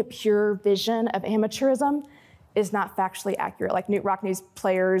pristine, pure vision of amateurism is not factually accurate. Like Newt Rockney's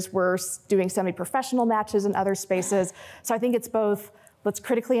players were doing semi-professional matches in other spaces. So I think it's both, let's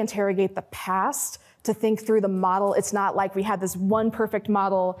critically interrogate the past to think through the model. It's not like we had this one perfect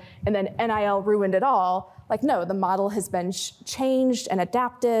model and then NIL ruined it all. Like, no, the model has been changed and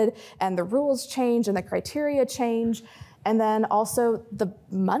adapted, and the rules change and the criteria change. And then also the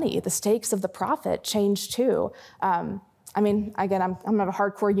money, the stakes of the profit change too. I mean, again, I'm of a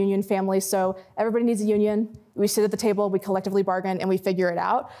hardcore union family, so everybody needs a union. We sit at the table, we collectively bargain, and we figure it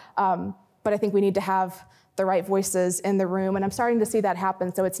out. But I think we need to have the right voices in the room, and I'm starting to see that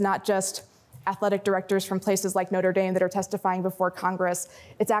happen. So it's not just athletic directors from places like Notre Dame that are testifying before Congress.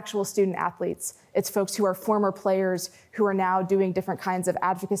 It's actual student athletes. It's folks who are former players who are now doing different kinds of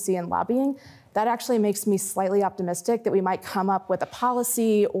advocacy and lobbying. That actually makes me slightly optimistic that we might come up with a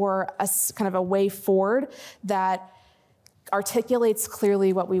policy or a kind of a way forward that articulates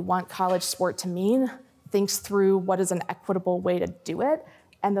clearly what we want college sport to mean, thinks through what is an equitable way to do it,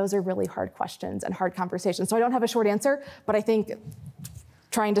 and those are really hard questions and hard conversations. So I don't have a short answer, but I think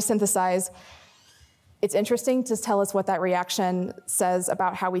trying to synthesize, it's interesting to tell us what that reaction says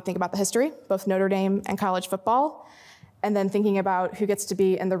about how we think about the history, both Notre Dame and college football, and then thinking about who gets to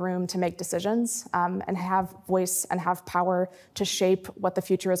be in the room to make decisions and have voice and have power to shape what the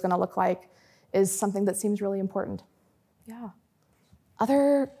future is going to look like is something that seems really important. Yeah.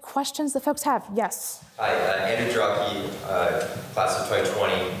 Other questions that folks have? Yes. Hi, Andrew Drocki, class of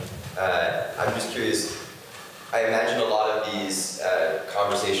 2020. I'm just curious, I imagine a lot of these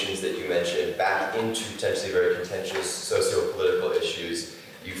conversations that you mentioned back into potentially very contentious socio-political issues.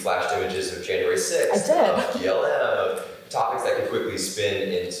 You flashed images of January 6th, of BLM, of topics that could quickly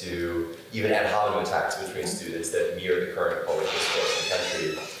spin into even ad hominem attacks between students that mirror the current public discourse in the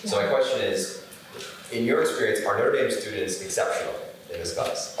country. Yeah. So my question is, in your experience, are Notre Dame students exceptional in this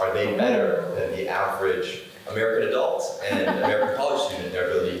class? Are they better than the average American adult and American college student in their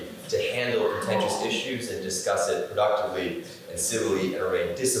ability to handle contentious issues and discuss it productively and civilly and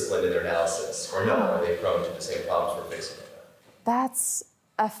remain disciplined in their analysis? Or no, are they prone to the same problems we're facing? That's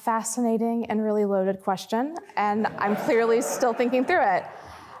a fascinating and really loaded question, and I'm clearly still thinking through it.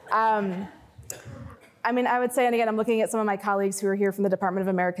 I mean, I would say, and again, I'm looking at some of my colleagues who are here from the Department of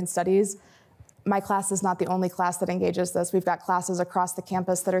American Studies. My class is not the only class that engages this. We've got classes across the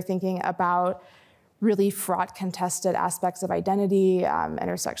campus that are thinking about really fraught, contested aspects of identity,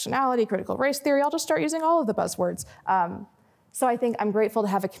 intersectionality, critical race theory. I'll just start using all of the buzzwords. So I think I'm grateful to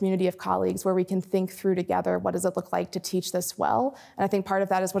have a community of colleagues where we can think through together what does it look like to teach this well. And I think part of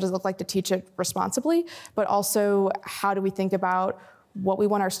that is what does it look like to teach it responsibly, but also how do we think about what we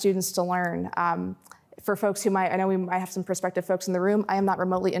want our students to learn. For folks who might, I know we might have some prospective folks in the room, I am not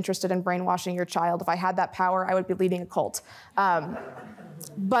remotely interested in brainwashing your child. If I had that power, I would be leading a cult.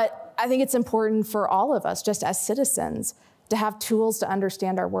 But I think it's important for all of us, just as citizens, to have tools to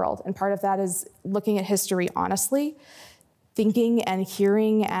understand our world. And part of that is looking at history honestly, thinking and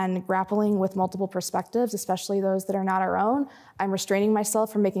hearing and grappling with multiple perspectives, especially those that are not our own. I'm restraining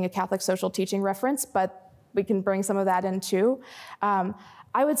myself from making a Catholic social teaching reference, but we can bring some of that in too. I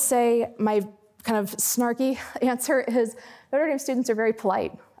would say my kind of snarky answer is Notre Dame students are very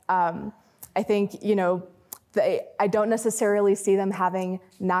polite. I think, you know, I don't necessarily see them having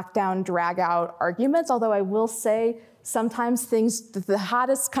knockdown, drag-out arguments, although I will say sometimes the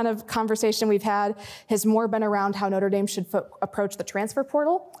hottest kind of conversation we've had has more been around how Notre Dame should approach the transfer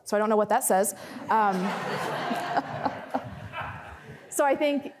portal, so I don't know what that says. So I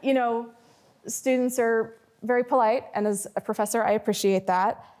think, you know, students are very polite, and as a professor, I appreciate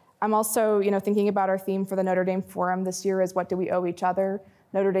that. I'm also, you know, thinking about our theme for the Notre Dame Forum this year is what do we owe each other?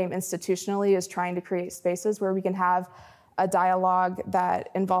 Notre Dame institutionally is trying to create spaces where we can have a dialogue that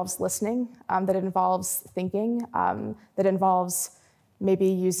involves listening, that involves thinking, that involves maybe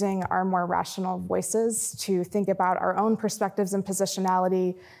using our more rational voices to think about our own perspectives and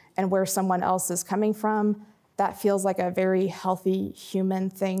positionality and where someone else is coming from. That feels like a very healthy human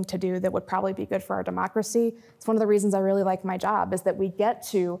thing to do that would probably be good for our democracy. It's one of the reasons I really like my job is that we get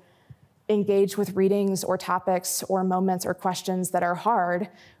to engage with readings or topics or moments or questions that are hard.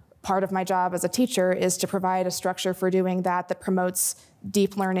 Part of my job as a teacher is to provide a structure for doing that that promotes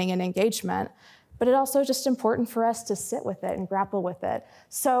deep learning and engagement. But it's also just important for us to sit with it and grapple with it.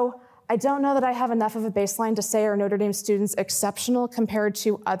 So I don't know that I have enough of a baseline to say are Notre Dame students exceptional compared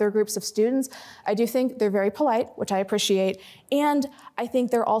to other groups of students. I do think they're very polite, which I appreciate. And I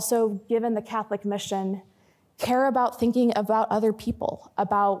think they're also, given the Catholic mission, care about thinking about other people,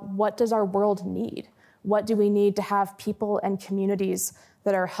 about what does our world need? What do we need to have people and communities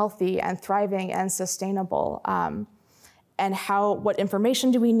that are healthy and thriving and sustainable? And what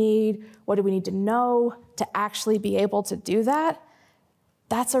information do we need? What do we need to know to actually be able to do that?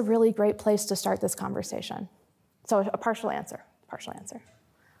 That's a really great place to start this conversation. So a partial answer.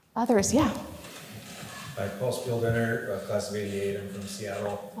 Others, yeah. Hi, Paul Spieldiner, class of '88. I'm from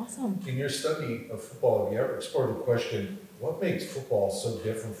Seattle. Awesome. In your study of football, have you ever explored the question, what makes football so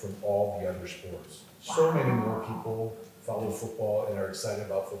different from all the other sports? So many more people follow football and are excited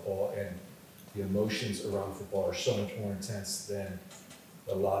about football, and the emotions around football are so much more intense than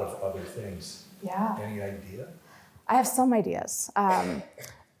a lot of other things. Yeah. Any idea? I have some ideas. I'll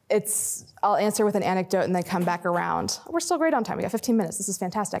answer with an anecdote and then come back around. We're still great on time. We got 15 minutes. This is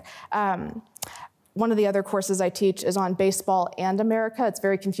fantastic. One of the other courses I teach is on baseball and America. It's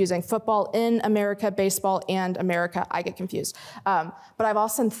very confusing. Football in America, baseball and America. I get confused. But I've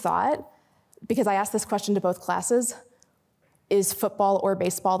often thought, because I asked this question to both classes, is football or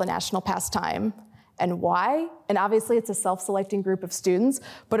baseball the national pastime? And why? And obviously it's a self-selecting group of students,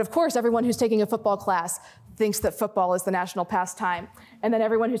 but of course everyone who's taking a football class thinks that football is the national pastime. And then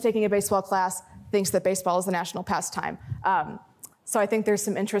everyone who's taking a baseball class thinks that baseball is the national pastime. So I think there's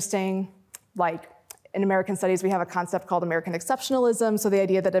some interesting, in American studies, we have a concept called American exceptionalism. So the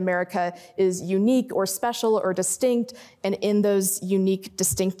idea that America is unique or special or distinct, and in those unique,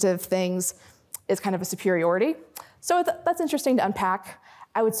 distinctive things is kind of a superiority. So that's interesting to unpack.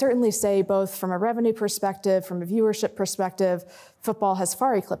 I would certainly say, both from a revenue perspective, from a viewership perspective, football has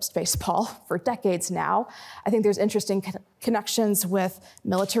far eclipsed baseball for decades now. I think there's interesting connections with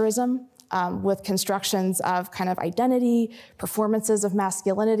militarism, with constructions of kind of identity, performances of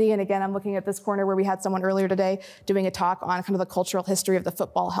masculinity. And again, I'm looking at this corner where we had someone earlier today doing a talk on kind of the cultural history of the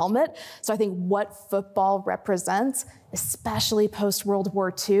football helmet. So I think what football represents, especially post-World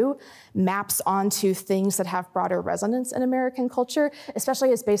War II, maps onto things that have broader resonance in American culture,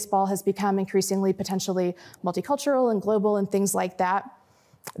 especially as baseball has become increasingly potentially multicultural and global and things like that.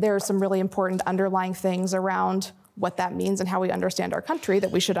 There are some really important underlying things around what that means and how we understand our country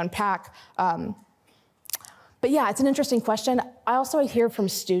that we should unpack. But yeah, it's an interesting question. I hear from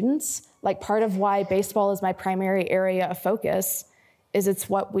students, part of why baseball is my primary area of focus is it's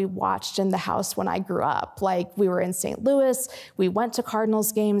what we watched in the house when I grew up. We were in St. Louis, we went to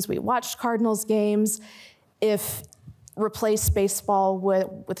Cardinals games, we watched Cardinals games. If replace baseball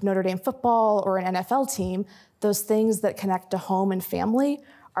with Notre Dame football or an NFL team, those things that connect to home and family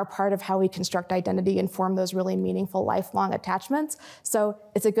are part of how we construct identity and form those really meaningful lifelong attachments. So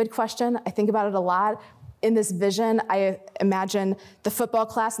it's a good question. I think about it a lot. In this vision, I imagine the football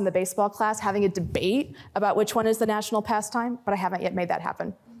class and the baseball class having a debate about which one is the national pastime, but I haven't yet made that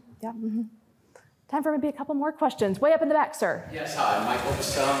happen. Yeah. Mm-hmm. Time for maybe a couple more questions. Way up in the back, sir. Yes, hi, Michael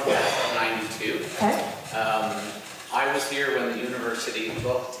Basone, class of 92. Okay. I was here when the university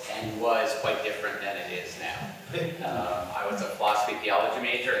looked and was quite different than it is now. I was a philosophy theology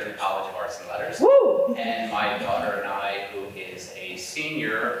major in the College of Arts and Letters. Woo! And my daughter and I, who is a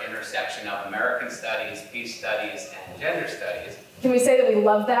senior intersection of American studies, peace studies, and gender studies. Can we say that we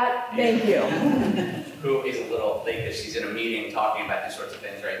love that? Thank you. Who is a little late because she's in a meeting talking about these sorts of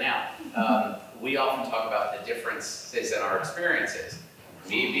things right now. We often talk about the differences in our experiences.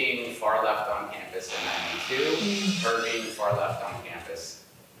 Me being far left on campus in 92, her being far left on campus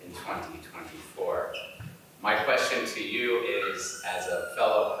in 2024. My question to you is, as a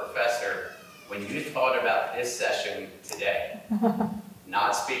fellow professor, when you thought about this session today,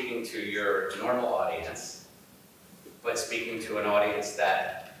 not speaking to your normal audience, but speaking to an audience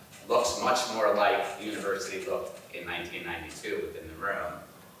that looks much more like the university looked in 1992 within the room,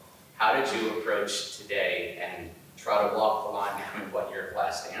 how did you approach today and try to walk the line between what your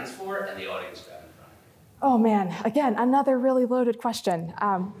class stands for and the audience got in front of you? Oh man, again, another really loaded question,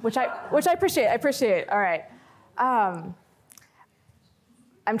 which I appreciate. I appreciate. All right. I'm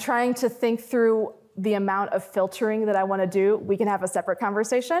trying to think through the amount of filtering that I want to do. We can have a separate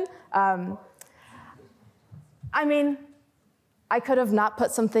conversation. I mean, I could have not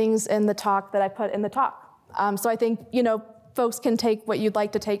put some things in the talk that I put in the talk. So I think, folks can take what you'd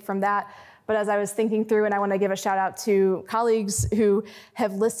like to take from that. But as I was thinking through, and I want to give a shout out to colleagues who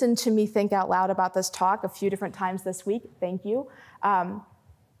have listened to me think out loud about this talk a few different times this week, thank you. I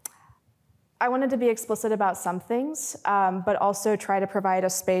wanted to be explicit about some things, but also try to provide a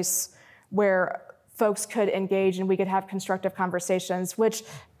space where folks could engage and we could have constructive conversations, which,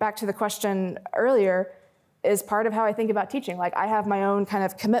 back to the question earlier, is part of how I think about teaching. I have my own kind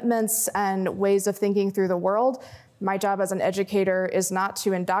of commitments and ways of thinking through the world. My job as an educator is not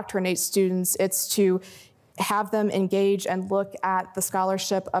to indoctrinate students, it's to have them engage and look at the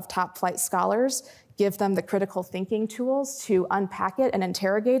scholarship of top flight scholars, give them the critical thinking tools to unpack it and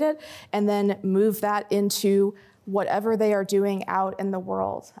interrogate it, and then move that into whatever they are doing out in the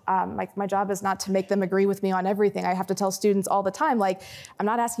world. My job is not to make them agree with me on everything. I have to tell students all the time, like, I'm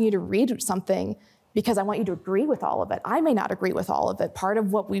not asking you to read something because I want you to agree with all of it. I may not agree with all of it. Part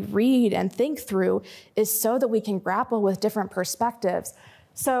of what we read and think through is so that we can grapple with different perspectives.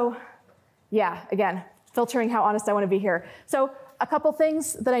 So yeah, again, filtering how honest I want to be here. So a couple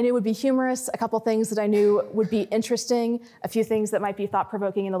things that I knew would be humorous, a couple things that I knew would be interesting, a few things that might be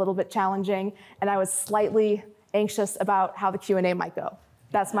thought-provoking and a little bit challenging, and I was slightly anxious about how the Q&A might go.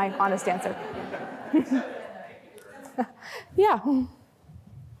 That's my honest answer. Yeah.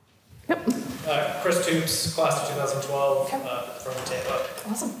 Yep. Chris Toops, class of 2012, from Tampa.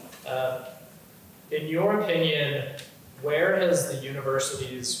 Awesome. In your opinion, where has the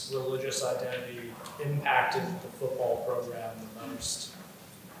university's religious identity impacted the football program the most?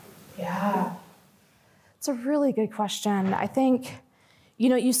 Yeah. It's a really good question. I think,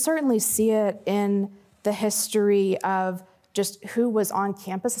 you certainly see it in the history of just who was on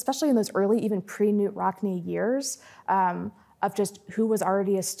campus, especially in those early, even pre-Newt Rockne years, of just who was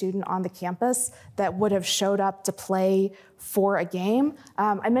already a student on the campus that would have showed up to play for a game.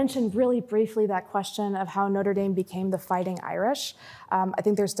 I mentioned really briefly that question of how Notre Dame became the Fighting Irish. I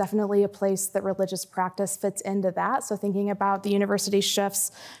think there's definitely a place that religious practice fits into that. So thinking about the university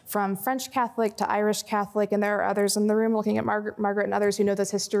shifts from French Catholic to Irish Catholic, and there are others in the room looking at Margaret and others who know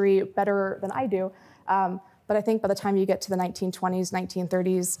this history better than I do. But I think by the time you get to the 1920s,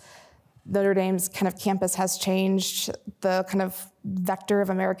 1930s, Notre Dame's kind of campus has changed. The kind of vector of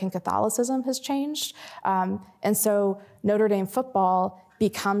American Catholicism has changed. And so Notre Dame football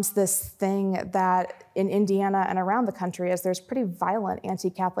becomes this thing that in Indiana and around the country, as there's pretty violent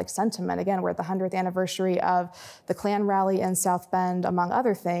anti-Catholic sentiment. Again, we're at the 100th anniversary of the Klan rally in South Bend, among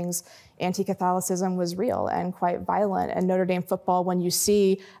other things. Anti-Catholicism was real and quite violent. And Notre Dame football, when you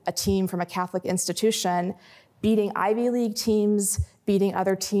see a team from a Catholic institution beating Ivy League teams, beating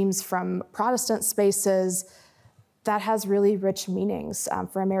other teams from Protestant spaces, that has really rich meanings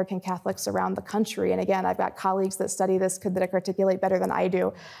for American Catholics around the country. And again, I've got colleagues that study this that articulate better than I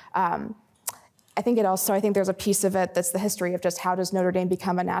do. I think there's a piece of it that's the history of just how does Notre Dame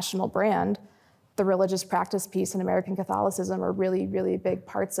become a national brand. The religious practice piece in American Catholicism are really, really big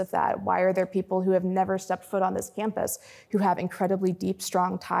parts of that. Why are there people who have never stepped foot on this campus who have incredibly deep,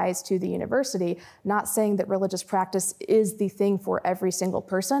 strong ties to the university? Not saying that religious practice is the thing for every single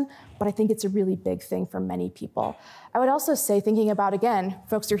person, but I think it's a really big thing for many people. I would also say, thinking about, again,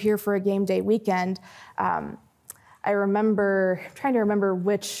 folks are here for a game day weekend. I'm trying to remember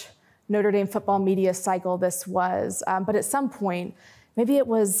which Notre Dame football media cycle this was, but at some point, maybe it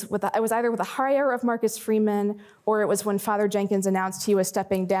was either with the hire of Marcus Freeman or it was when Father Jenkins announced he was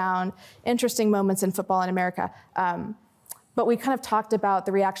stepping down. Interesting moments in football in America. But we kind of talked about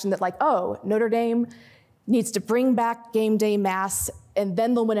the reaction that Notre Dame needs to bring back game day mass and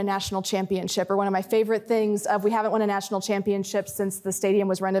then they'll win a national championship. Or one of my favorite things of we haven't won a national championship since the stadium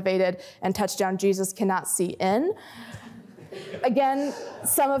was renovated and touchdown Jesus cannot see in. Again,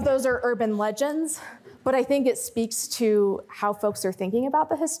 some of those are urban legends. But I think it speaks to how folks are thinking about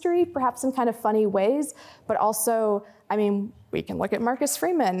the history, perhaps in kind of funny ways, but also, we can look at Marcus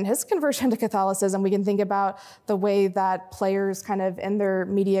Freeman, his conversion to Catholicism. We can think about the way that players kind of in their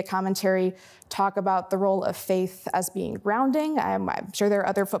media commentary talk about the role of faith as being grounding. I'm sure there are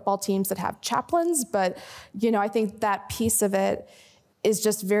other football teams that have chaplains, but I think that piece of it is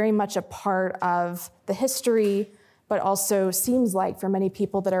just very much a part of the history, but also seems like for many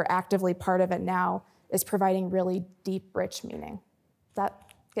people that are actively part of it now, is providing really deep, rich meaning. Is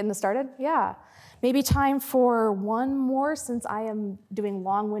that getting us started? Yeah. Maybe time for one more since I am doing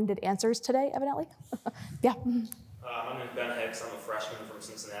long-winded answers today, evidently. Yeah. My name is Ben Hicks. I'm a freshman from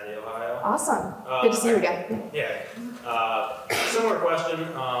Cincinnati, Ohio. Awesome. Good to see you again. Yeah. Similar question.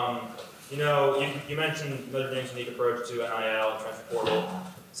 You mentioned Notre Dame's unique approach to NIL and transfer portal.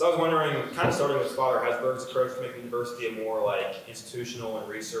 So I was wondering, kind of starting with Father Hesburgh's approach to make the university a more institutional and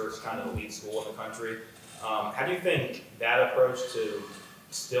research kind of elite school in the country. How do you think that approach to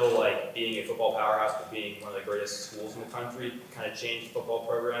still being a football powerhouse but being one of the greatest schools in the country kind of changed football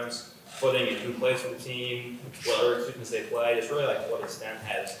programs, footing in who plays for the team, what other students they play, just really what extent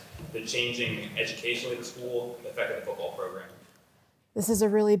has the changing educationally the school affected the football program? This is a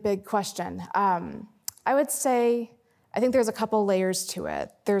really big question. I would say, I think there's a couple layers to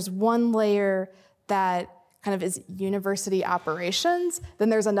it. There's one layer that kind of is university operations. Then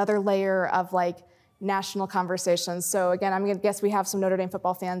there's another layer of national conversations. So again, I'm gonna guess we have some Notre Dame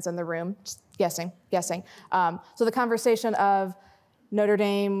football fans in the room, just guessing. So the conversation of Notre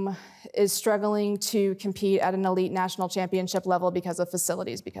Dame is struggling to compete at an elite national championship level because of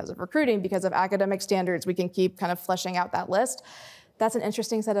facilities, because of recruiting, because of academic standards. We can keep kind of fleshing out that list. That's an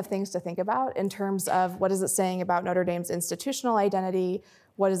interesting set of things to think about in terms of what is it saying about Notre Dame's institutional identity,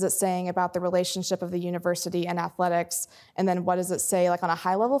 what is it saying about the relationship of the university and athletics, and then what does it say like on a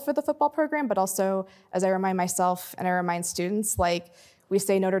high level for the football program, but also as I remind myself and I remind students, like we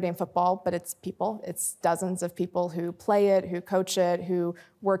say Notre Dame football, but it's people. It's dozens of people who play it, who coach it, who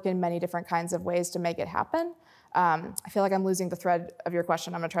work in many different kinds of ways to make it happen. I feel like I'm losing the thread of your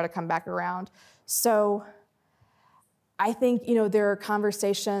question. I'm gonna try to come back around. So I think, you know, there are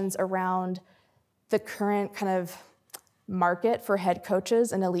conversations around the current kind of market for head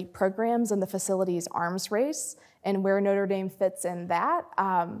coaches and elite programs and the facilities arms race and where Notre Dame fits in that.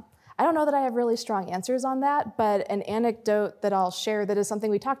 I don't know that I have really strong answers on that, but an anecdote that I'll share that is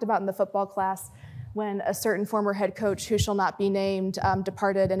something we talked about in the football class when a certain former head coach who shall not be named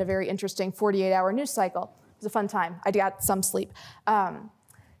departed in a very interesting 48-hour news cycle. It was a fun time. I got some sleep.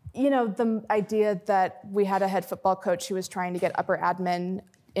 You know, the idea that we had a head football coach who was trying to get upper admin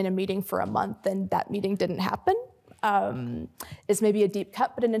in a meeting for a month and that meeting didn't happen is maybe a deep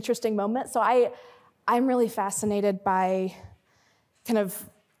cut, but an interesting moment. So I'm really fascinated by kind of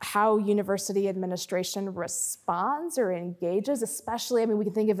how university administration responds or engages, especially, I mean, we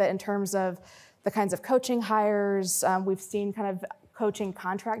can think of it in terms of the kinds of coaching hires. We've seen kind of coaching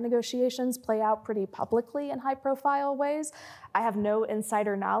contract negotiations play out pretty publicly in high-profile ways. I have no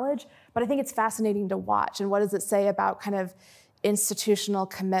insider knowledge, but I think it's fascinating to watch. And what does it say about kind of institutional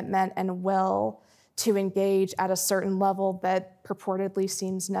commitment and will to engage at a certain level that purportedly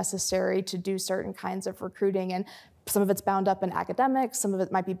seems necessary to do certain kinds of recruiting? And some of it's bound up in academics, some of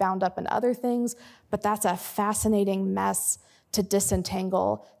it might be bound up in other things, but that's a fascinating mess to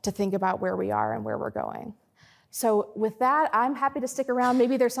disentangle, to think about where we are and where we're going. So with that, I'm happy to stick around.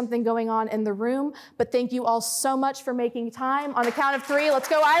 Maybe there's something going on in the room, but thank you all so much for making time. On the count of 3, let's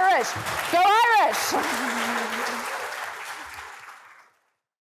go Irish! Go Irish!